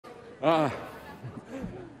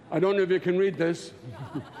I don't know if you can read this.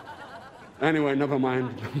 Anyway, never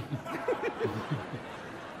mind.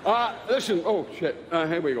 Listen, oh, shit.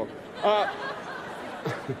 Here we go.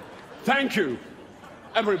 Thank you,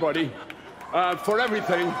 everybody, for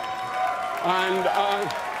everything.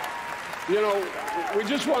 And, you know, we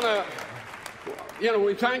just want to, you know,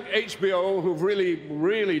 we thank HBO, who've really,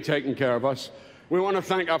 really taken care of us. We want to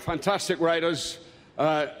thank our fantastic writers.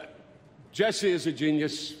 Jesse is a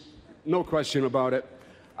genius, no question about it.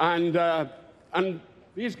 And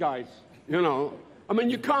these guys, you know, I mean,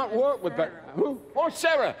 you can't work with that. Who? Oh,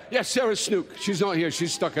 Sarah. Yes, Sarah Snook. She's not here.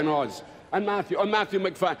 She's stuck in Oz. And Matthew. Oh, Matthew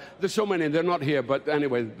McFadden. There's so many. They're not here. But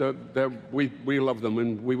anyway, we love them,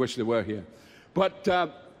 and we wish they were here. But,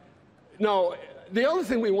 no, the other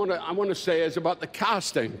thing I want to say is about the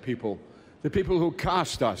casting people, the people who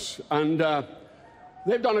cast us. And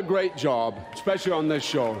they've done a great job, especially on this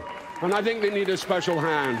show. And I think they need a special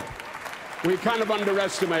hand. We kind of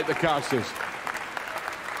underestimate the casters.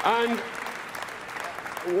 And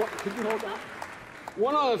could you hold that?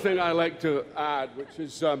 One other thing I like to add, which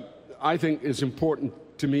is I think is important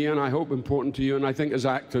to me, and I hope important to you, and I think as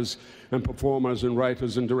actors and performers and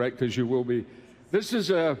writers and directors you will be. This is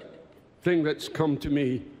a thing that's come to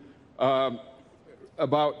me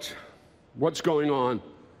about what's going on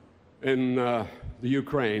in the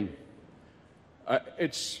Ukraine.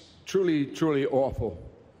 It's truly, truly awful.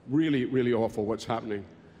 Really, really awful what's happening.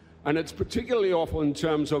 And it's particularly awful in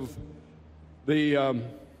terms of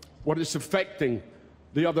what is affecting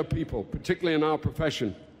the other people, particularly in our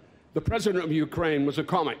profession. The president of Ukraine was a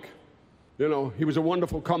comic. You know, he was a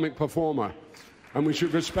wonderful comic performer, and we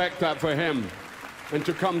should respect that for him. And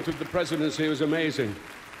to come to the presidency was amazing.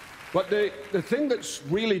 But the thing that's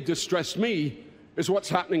really distressed me is what's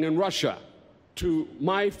happening in Russia to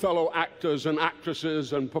my fellow actors and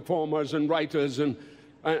actresses and performers and writers and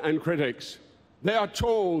critics. They are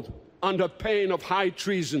told under pain of high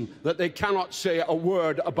treason that they cannot say a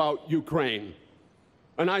word about Ukraine.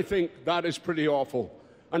 And I think that is pretty awful.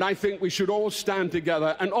 And I think we should all stand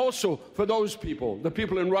together. And also for those people, the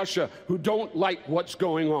people in Russia who don't like what's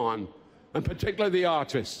going on, and particularly the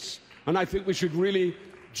artists. And I think we should really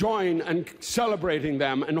join in celebrating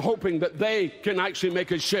them and hoping that they can actually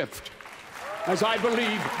make a shift, as I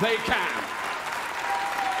believe they can.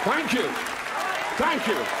 Thank you. Thank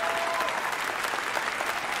you.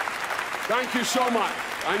 Thank you so much.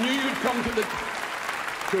 I knew you'd come to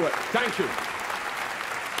it. Thank you.